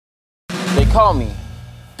call me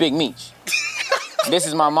Big Meech. This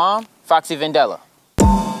is my mom, Foxy Vendella.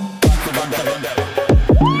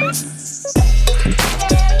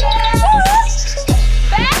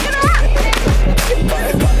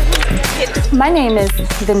 My name is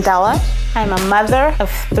Vendella. I'm a mother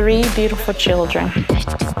of 3 beautiful children.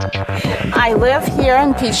 I live here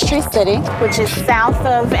in Peachtree City, which is south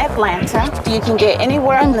of Atlanta. You can get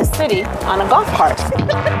anywhere in the city on a golf cart.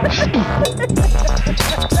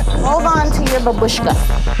 Hold on to your babushka.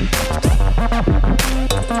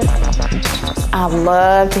 I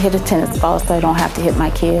love to hit a tennis ball so I don't have to hit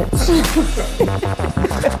my kids.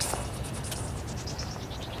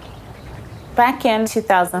 Back in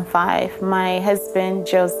 2005, my husband,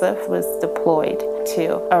 Joseph, was deployed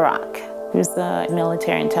to Iraq. He was a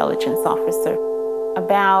military intelligence officer.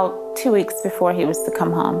 About 2 weeks before he was to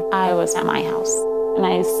come home, I was at my house, and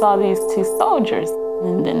I saw these 2 soldiers.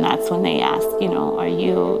 And then that's when they asked, you know, are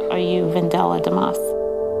you Vendella Damas?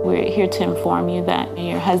 We're here to inform you that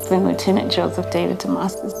your husband, Lieutenant Joseph David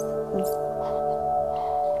Damas,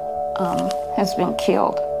 has been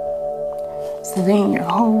killed. So then your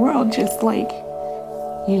whole world just like,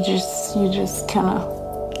 you just kind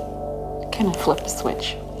of flip a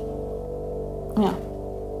switch. Yeah.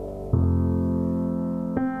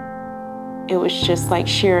 It was just like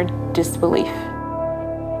sheer disbelief.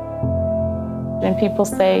 And people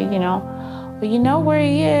say, you know, well, you know where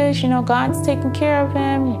he is, you know, God's taking care of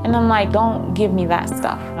him. And I'm like, don't give me that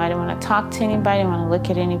stuff. I didn't want to talk to anybody, I didn't want to look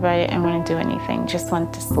at anybody, I didn't want to do anything, just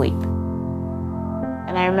wanted to sleep.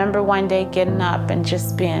 And I remember one day getting up and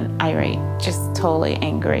just being irate, just totally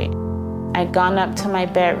angry. I'd gone up to my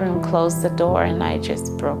bedroom, closed the door, and I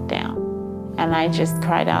just broke down. And I just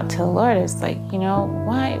cried out to the Lord. It was like, you know,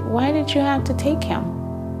 why did you have to take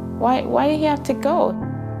him? Why did he have to go?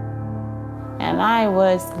 And I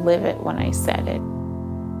was livid when I said it.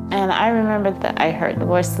 And I remember that I heard the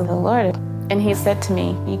voice of the Lord. And he said to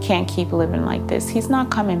me, you can't keep living like this. He's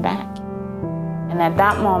not coming back. And at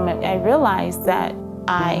that moment, I realized that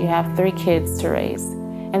I have 3 kids to raise.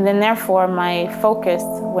 And then therefore, my focus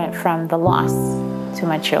went from the loss to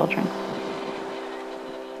my children.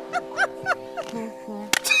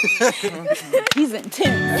 He's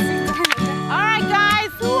intense. All right,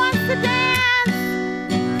 guys, who wants to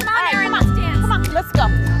dance? All right, come on, let's go.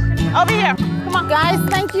 Over here, come on. Guys,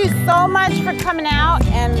 thank you so much for coming out,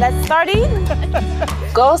 and let's start eating.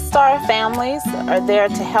 Gold Star families are there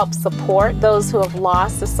to help support those who have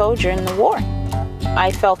lost a soldier in the war.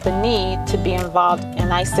 I felt the need to be involved,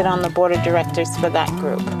 and I sit on the board of directors for that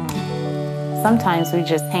group. Sometimes we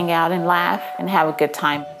just hang out and laugh and have a good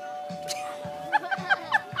time.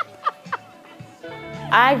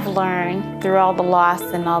 I've learned through all the loss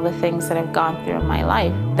and all the things that I've gone through in my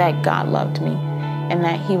life that God loved me and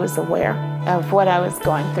that he was aware of what I was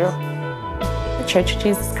going through. The Church of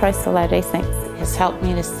Jesus Christ of Latter-day Saints has helped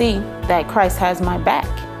me to see that Christ has my back.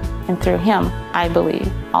 And through him, I believe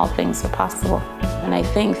all things are possible. And I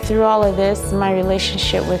think through all of this, my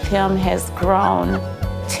relationship with him has grown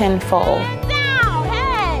tenfold. Down,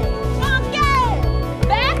 hey, okay,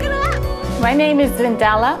 back it up. My name is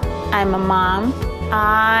Vendella. I'm a mom.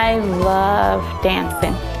 I love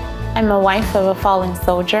dancing. I'm a wife of a fallen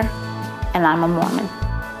soldier, and I'm a Mormon.